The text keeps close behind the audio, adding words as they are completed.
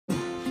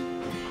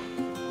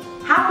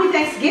Happy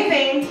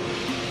Thanksgiving!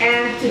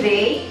 And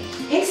today,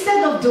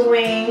 instead of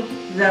doing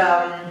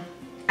the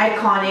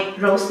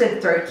iconic roasted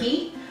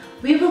turkey,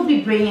 we will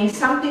be bringing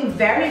something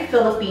very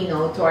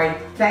Filipino to our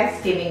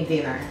Thanksgiving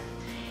dinner.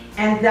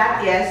 And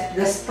that is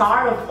the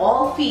star of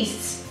all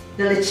feasts,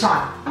 the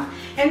lechon.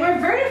 And we're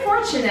very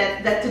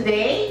fortunate that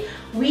today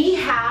we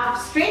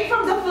have, straight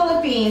from the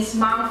Philippines,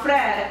 Mang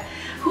Fred,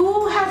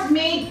 who has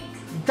made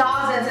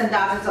dozens and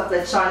dozens of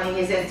lechon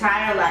in his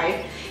entire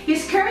life.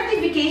 He's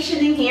currently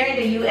vacationing here in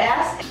the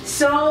US.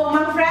 So,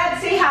 Mang Fred,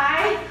 say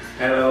hi.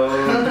 Hello.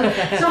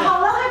 So,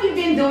 how long have you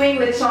been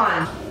doing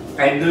lechon?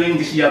 I'm doing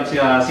this job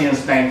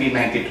since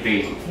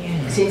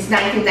 1993. Since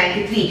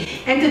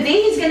 1993. And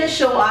today he's going to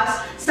show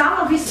us some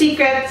of his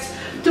secrets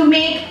to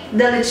make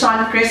the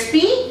lechon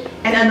crispy,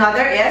 and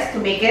another is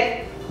to make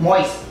it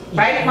moist.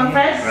 Right, Mang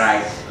Fred?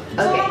 Right.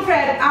 So, Okay. Mang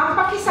Fred,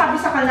 pakisabi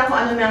sa kanila kung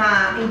ano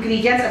mga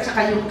ingredients at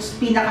saka yung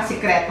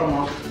pinaka-sikreto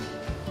mo.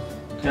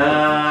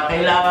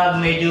 Kailangan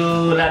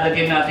medyo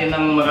lalagyan natin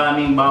ng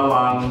maraming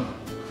bawang,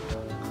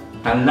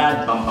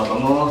 tanlad,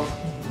 pampabango.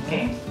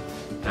 Okay.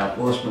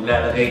 Tapos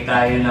maglalagay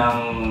tayo ng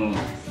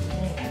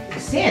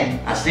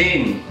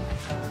asin,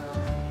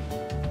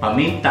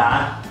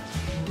 paminta,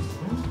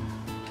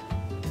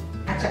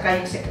 at saka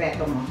yung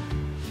sekreto mo.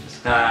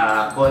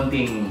 saka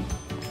konting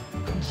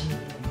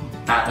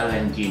tatal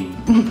and gin.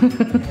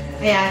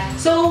 Ayan.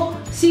 So,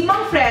 si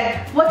Mang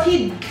Fred, what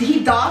he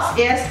does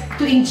is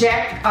to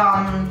inject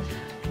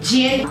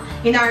gin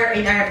in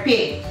our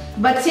pig.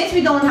 But since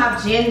we don't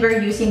have gin, we're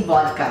using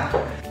vodka.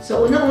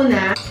 So,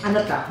 una-una, ano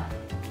ta?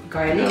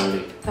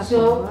 Garlic.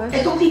 So,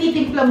 itong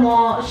tinitimpla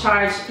mo,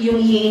 Charles, yung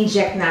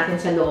i-inject natin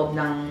sa loob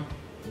ng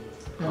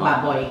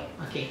baboy.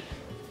 Okay.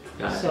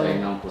 So,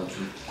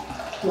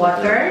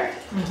 water.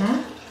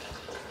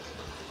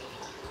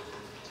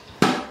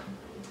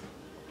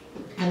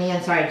 Ano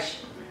yan,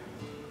 Sarge?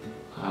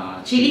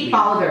 Chili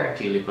powder.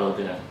 Chili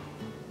powder.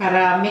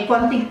 Para may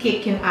konting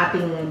kick yung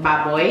ating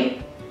baboy.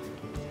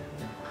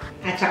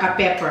 At saka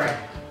pepper.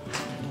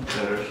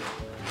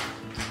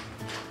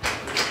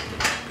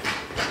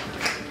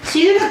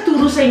 Sino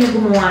nagturo sa inyo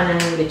gumawa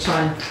ng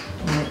lechon,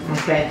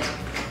 Mang Fred?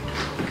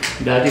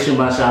 Dati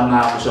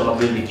sumasama ako sa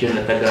maglilitsyon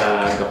na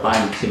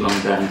taga-Gapan, si Mang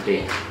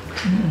Dante.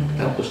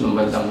 Tapos nung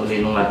bandang huli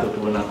nung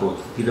natutunan ko,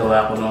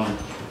 ginawa ko ng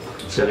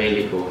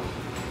sarili ko.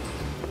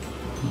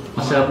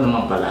 Masarap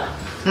naman pala.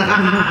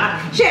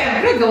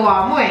 Siyempre,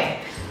 gawa mo eh.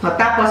 O,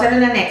 tapos,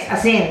 ano na next?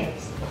 Asin.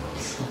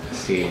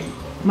 Asin.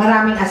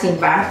 Maraming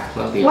asin ba?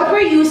 Okay. What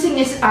we're using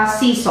is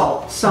sea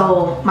salt.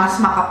 So, mas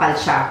makapal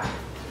siya.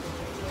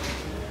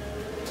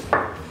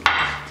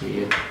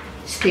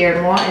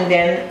 Stir mo and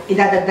then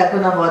idadagdag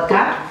ko ng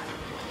vodka?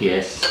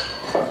 Yes.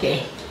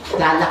 Okay.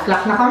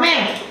 Lalaklak na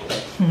kami.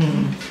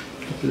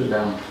 Tatlo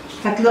lang.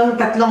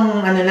 Tatlong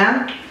ano lang?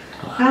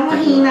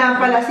 Mahina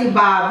pala si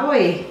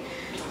baboy.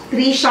 3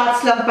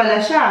 shots lang pala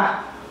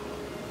siya.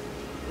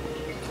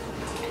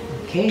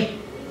 Okay.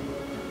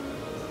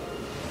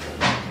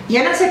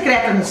 Yan ang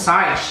sekreto ni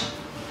Sarge.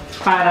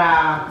 Para,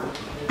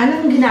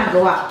 anong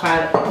ginagawa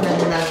para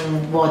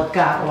ng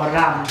vodka o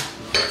rum?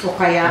 O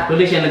kaya...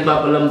 Actually siya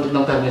nagpapalambot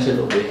ng karne sa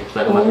loob eh,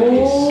 para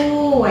mabilis.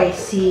 Oh, I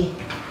see.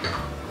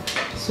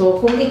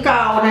 So, kung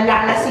ikaw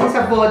nalalasing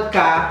sa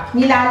vodka,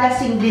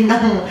 nilalasing din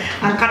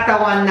ang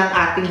katawan ng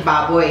ating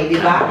baboy, di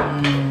ba?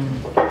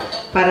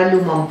 Para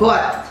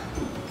lumambot.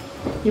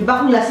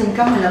 Diba kung lasing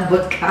ka,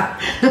 malambot ka?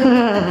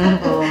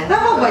 Oh.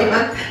 Tama ba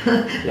yun?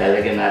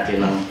 Lalagyan natin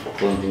ng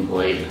konting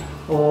oil.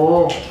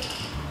 Oo.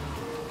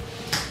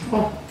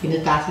 Oh,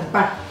 pinutasan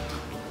pa.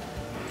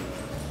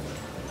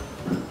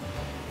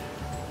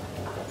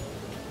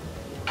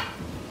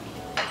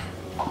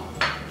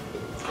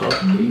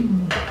 Okay.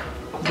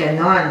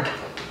 Ganon.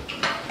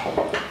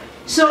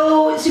 So,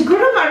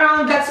 siguro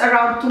that's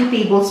around 2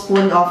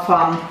 tablespoons of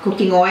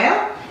cooking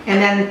oil. And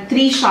then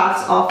 3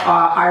 shots of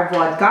our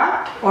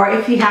vodka, or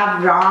if you have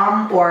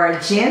rum or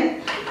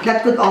gin,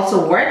 that could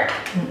also work.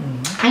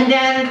 And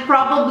then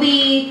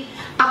probably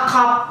a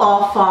cup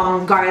of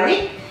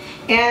garlic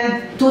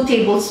and 2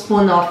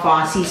 tablespoons of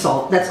sea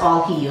salt. That's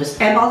all he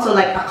used. And also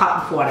like a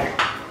cup of water.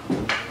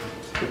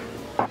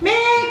 May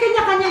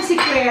kanya-kanyang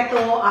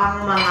sikreto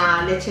ang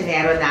mga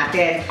lechonero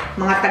natin.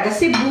 Mga taga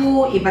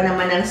Cebu, iba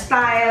naman ang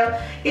style.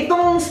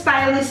 Itong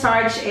style ni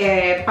Sarge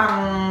pang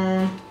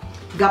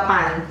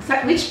Gapan.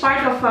 Which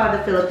part of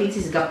the Philippines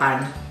is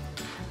Gapan?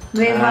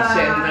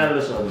 Central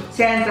Luzon.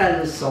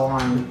 Central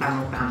Luzon.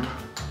 Tama-tama.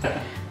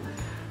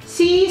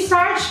 Si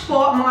Sarge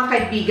po, mga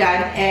kaibigan,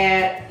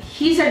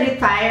 he's a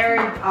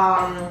retired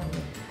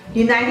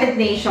United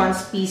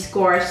Nations Peace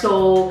Corps.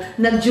 So,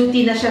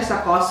 nag-duty na siya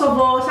sa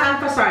Kosovo. Saan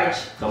pa, Sarge?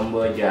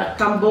 Cambodia.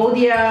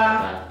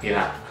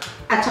 Iraq.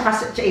 At saka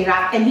sa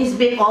Iraq. And he's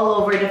been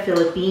all over the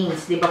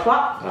Philippines. Di ba po?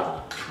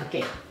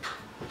 Okay.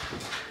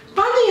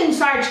 Paano yun,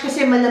 Sarge?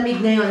 Kasi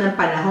malamig ngayon ang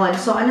panahon.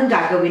 So, anong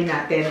gagawin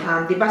natin?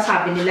 Di ba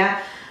sabi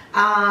nila,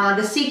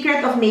 the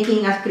secret of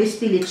making a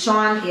crispy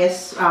lechon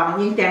is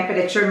yung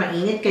temperature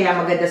mainit, kaya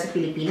maganda sa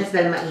Pilipinas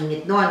dahil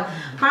mainit doon.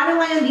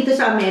 Paano ngayon dito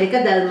sa Amerika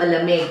dahil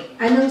malamig?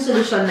 Anong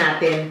solusyon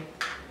natin?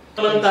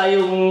 Meron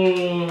tayong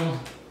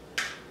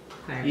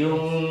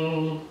yung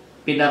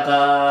pinaka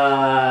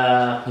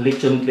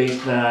lechon plate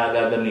na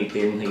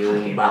gagamitin,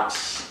 yung box.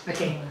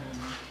 Okay.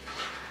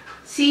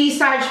 Si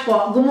Sarge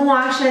po,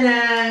 gumawa siya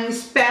ng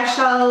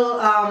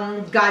special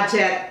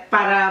gadget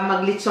para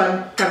maglechon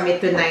kami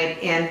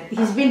tonight. And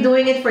he's been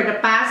doing it for the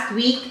past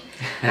week.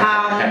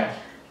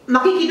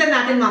 Makikita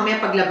natin mamaya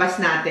paglabas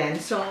natin.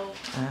 So,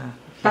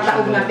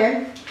 tataog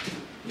natin?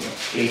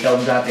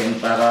 Itaog natin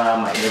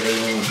para mailagay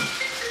yung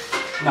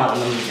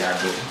naunang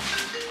masyado.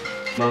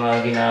 Mga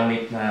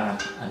ginamit na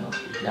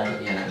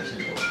lalagyan natin sa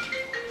loob.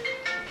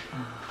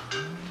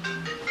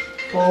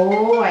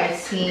 Oh, I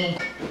see.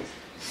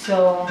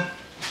 So,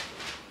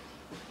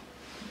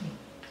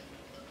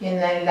 yun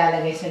lang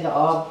ilalagay sa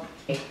loob.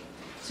 Okay.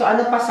 So,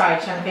 ano pa,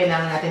 Sarge, ang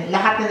kailangan natin?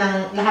 Lahat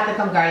na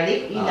ng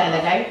garlic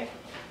ilalagay?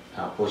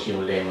 Tapos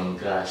yung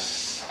lemongrass.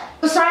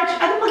 So, Sarge,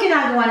 ano pa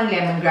ginagawa ng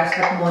lemongrass?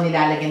 Ba't mo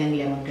nilalagyan ng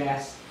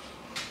lemongrass?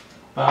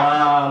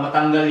 Para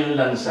matanggal yung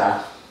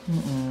lansa.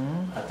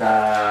 At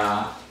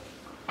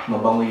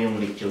mabango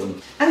yung lechon.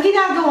 Ang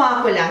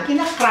ginagawa ko lang,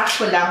 kinacrack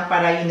ko lang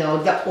para, you know,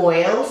 the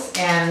oils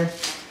and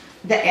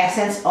the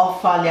essence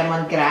of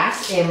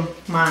lemongrass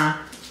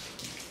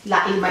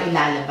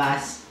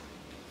mailalabas.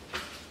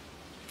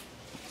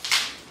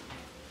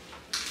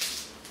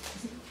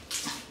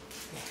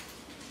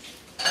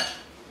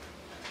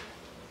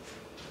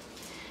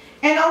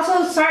 And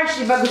also, Sarge,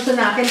 diba gusto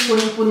natin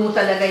punong-puno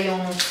talaga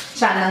yung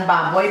tiyan ng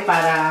baboy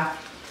para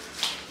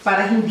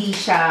hindi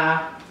siya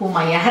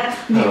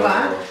pumayat, di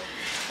ba?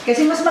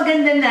 Kasi mas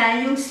maganda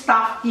na yung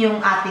stuffed yung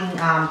ating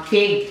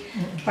pig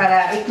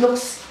para it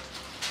looks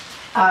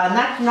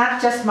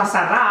not just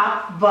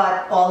masarap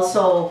but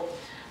also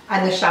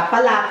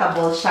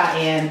palatable siya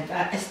and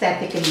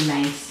aesthetically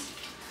nice.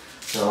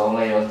 So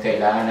ngayon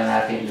kailangan na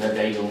natin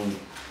ilagay yung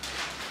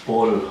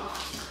pole,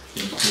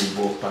 yung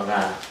tubo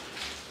para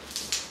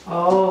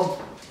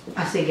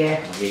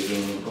sige.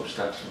 Magiging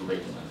obstruction ba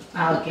yung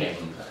okay.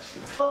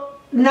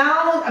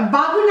 Now,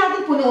 bago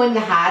natin punuin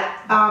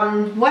lahat,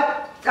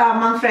 what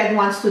Mang Fred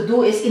wants to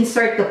do is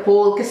insert the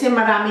pole kasi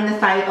marami na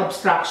tayo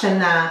obstruction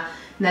na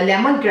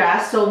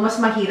lemongrass, so mas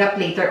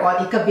mahirap later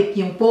on ikabit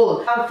yung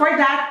pole. For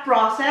that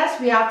process,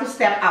 we have to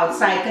step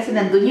outside kasi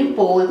nandun yung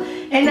pole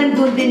and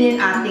nandun din yung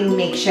ating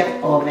makeshift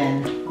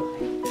oven.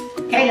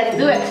 Okay, let's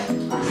do it!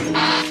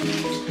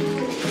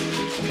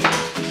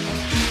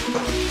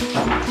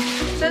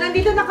 So,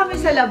 nandito na kami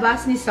sa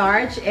labas ni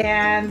Sarge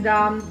and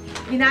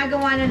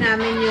ginagawa na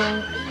namin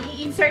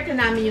i-insert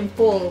na namin yung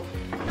pole.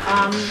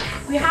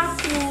 We have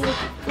to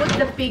put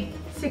the pig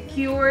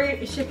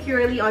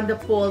securely on the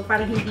pole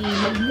para hindi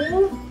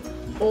mag-move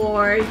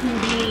or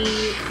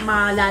hindi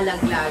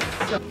malalaglag.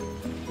 So,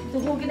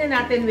 tuhugin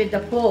na natin with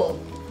the pole,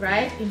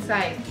 right?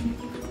 Inside.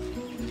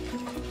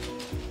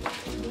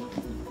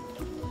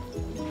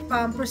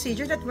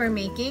 Procedure that we're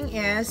making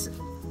is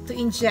to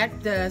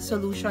inject the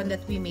solution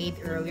that we made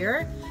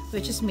earlier,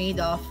 which is made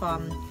of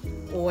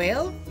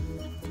oil,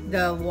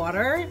 the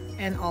water,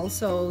 and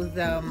also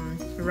the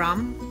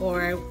rum,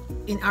 or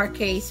in our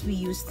case we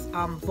used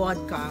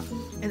vodka,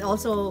 and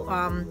also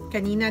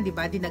kanina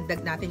diba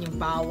dinagdag natin yung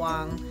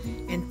bawang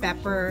and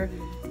pepper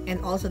and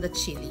also the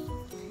chili.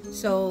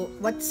 So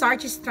what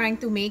Sarge is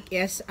trying to make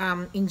is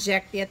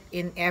inject it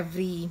in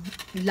every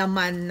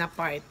laman na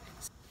part,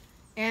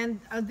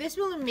 and this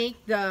will make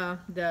the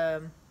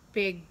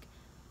pig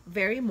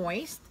very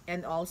moist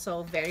and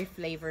also very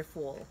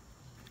flavorful.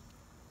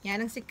 Yan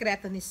ang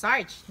sikreto ni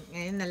Sarge.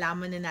 Ngayon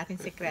nalaman na natin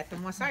sikreto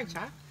mo, Sarge,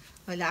 ha?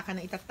 Wala ka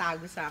na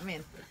itatago sa amin.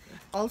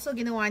 Also,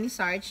 ginawa ni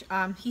Sarge,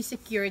 he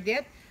secured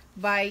it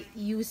by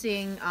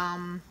using,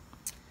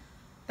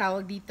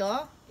 tawag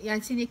dito,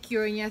 yan,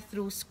 sinecure niya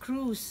through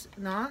screws,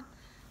 no?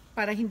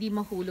 Para hindi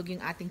mahulog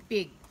yung ating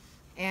pig.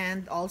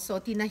 And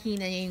also,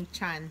 tinahina niya yung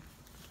tiyan.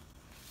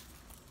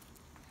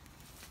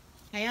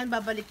 Ngayon,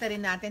 babalik na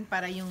rin natin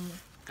para yung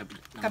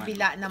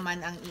kabila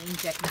naman ang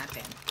i-inject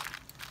natin.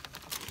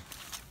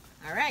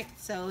 Alright,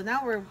 so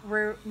now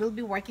we'll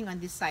be working on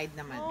this side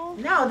naman.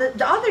 Now,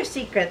 the other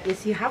secret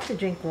is you have to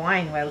drink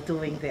wine while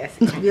doing this.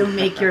 It will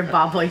make your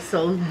baboy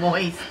so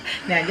moist.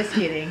 Nah, just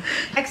kidding.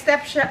 Next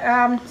step,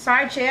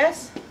 Sarge,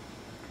 is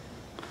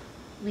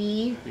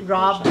we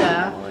rub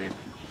the...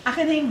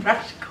 Akin na yung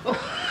brush ko.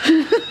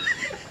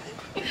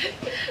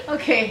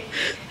 Okay,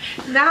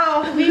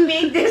 now we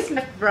made this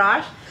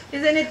brush.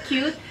 Isn't it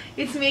cute?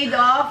 It's made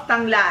of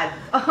tanglad.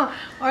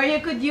 Or you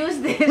could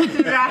use this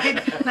to ride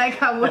like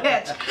a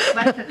wedge.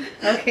 But,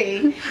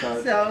 okay,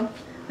 so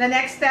the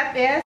next step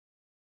is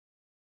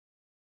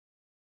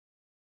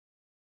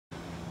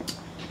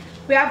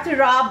we have to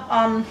rub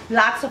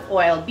lots of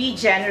oil. Be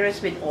generous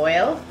with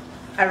oil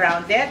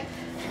around it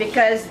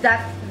because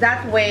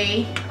that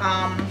way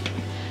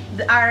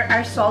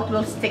our salt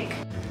will stick.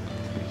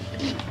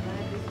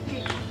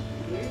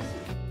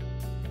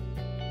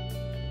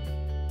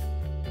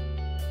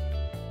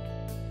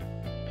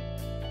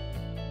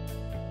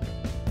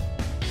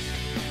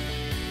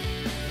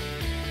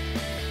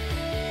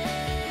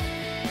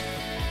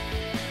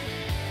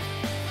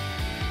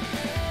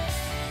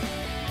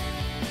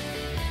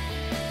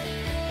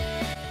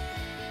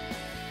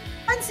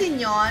 napansin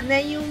nyo na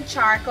yung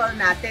charcoal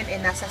natin ay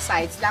nasa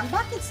sides lang.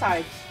 Bakit,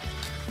 Sarge?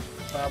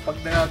 Pag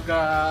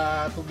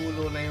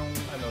nagtubulo na yung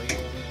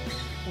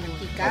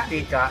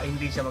mantika,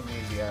 hindi siya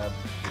magliliyab.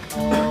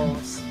 Oh.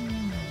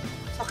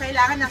 So,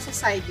 kailangan nasa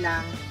side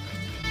lang.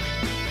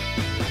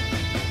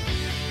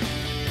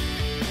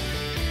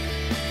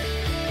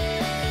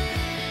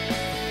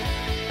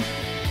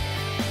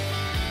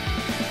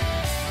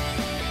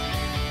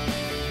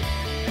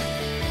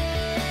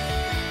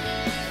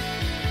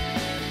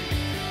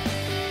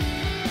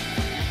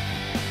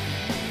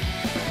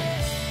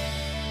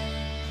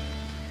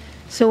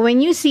 So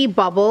when you see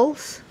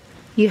bubbles,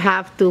 you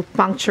have to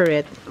puncture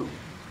it.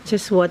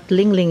 Just what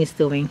Ling Ling is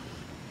doing.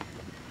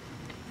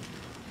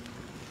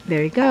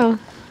 There you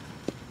go.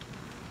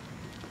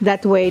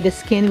 That way the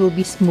skin will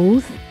be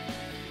smooth.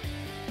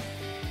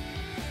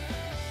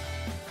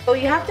 So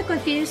you have to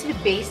continuously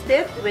baste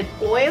it with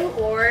oil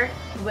or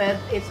with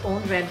its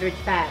own rendered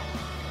fat.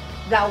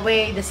 That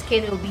way the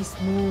skin will be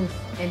smooth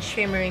and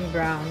shimmering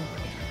brown.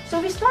 So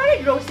we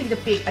started roasting the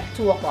pig at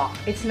 2 o'clock.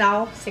 It's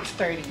now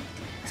 6:30.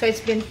 So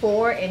it's been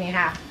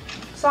 4.5.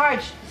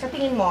 Sarge, sa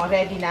tingin mo,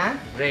 ready na?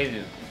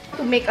 Ready.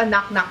 To make a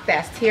knock-knock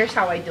test, here's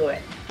how I do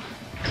it.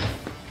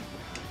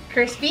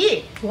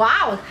 Crispy!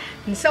 Wow!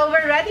 So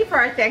we're ready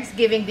for our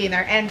Thanksgiving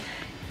dinner. And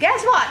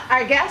guess what?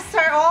 Our guests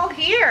are all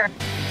here.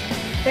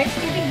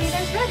 Thanksgiving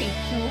dinner is ready.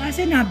 So as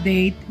an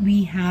update,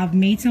 we have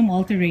made some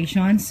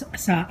alterations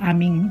sa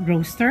aming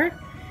roaster.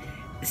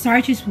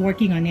 Sarge is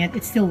working on it.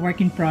 It's still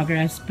work in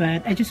progress,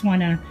 but I just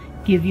want to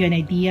give you an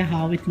idea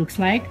how it looks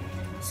like.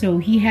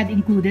 So he had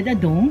included a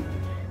dome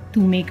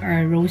to make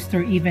our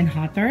roaster even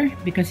hotter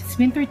because it's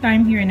winter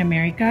time here in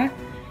America.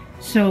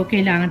 So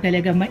kailangan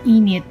talaga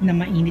mainit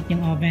yung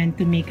oven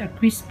to make a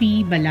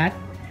crispy balat.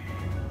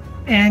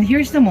 And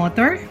here's the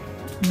motor,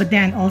 but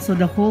then also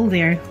the hole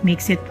there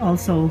makes it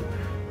also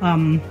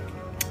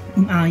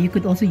you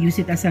could also use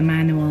it as a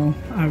manual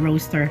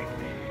roaster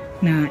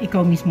na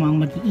ikaw mismo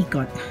ang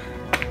mag-iikot.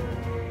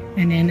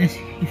 And then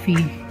if we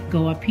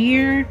go up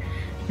here,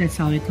 that's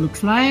how it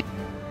looks like.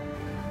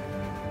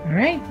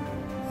 Alright,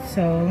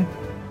 so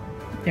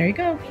there you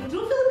go. In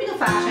true Filipino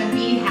fashion,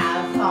 we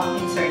have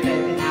inserted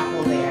an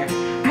apple there.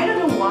 I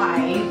don't know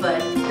why, but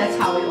that's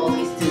how we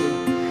always do.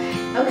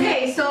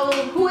 Okay, so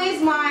who is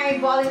my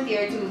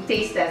volunteer to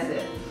taste test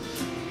it?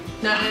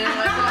 No.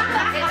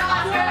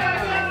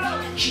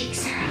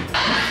 Cheeks.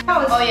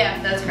 Oh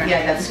yeah, that's crunchy.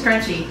 Yeah, that's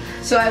crunchy.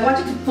 So I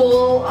want you to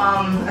pull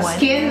a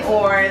skin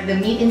or the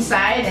meat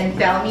inside and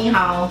tell me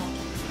how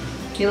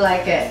you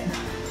like it.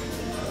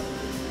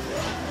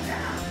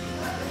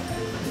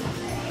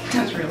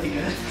 That's really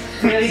good.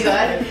 Really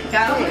good?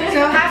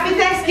 So happy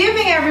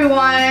Thanksgiving,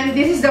 everyone!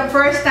 This is the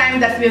first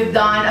time that we've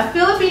done a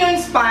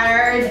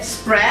Filipino-inspired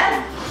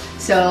spread.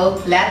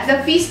 So let the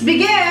feast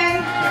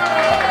begin!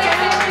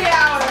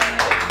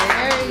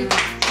 Very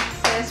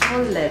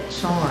successful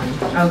lechon.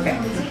 Okay.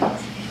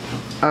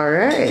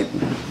 Alright.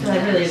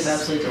 That really is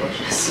absolutely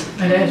delicious.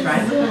 It is,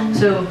 right?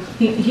 So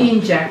he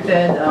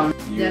injected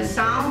the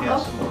sound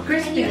of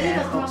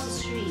crispiness. Across the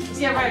street.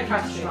 Yeah, right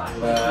across the street.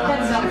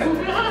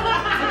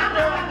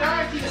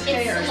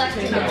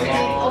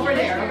 Over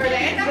there, over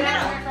there. In the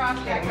middle.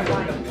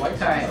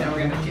 Alright, now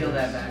we're going to peel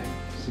that back.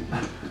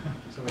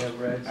 So we have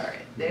rice.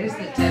 Alright, there's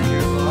the tender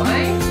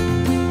boy.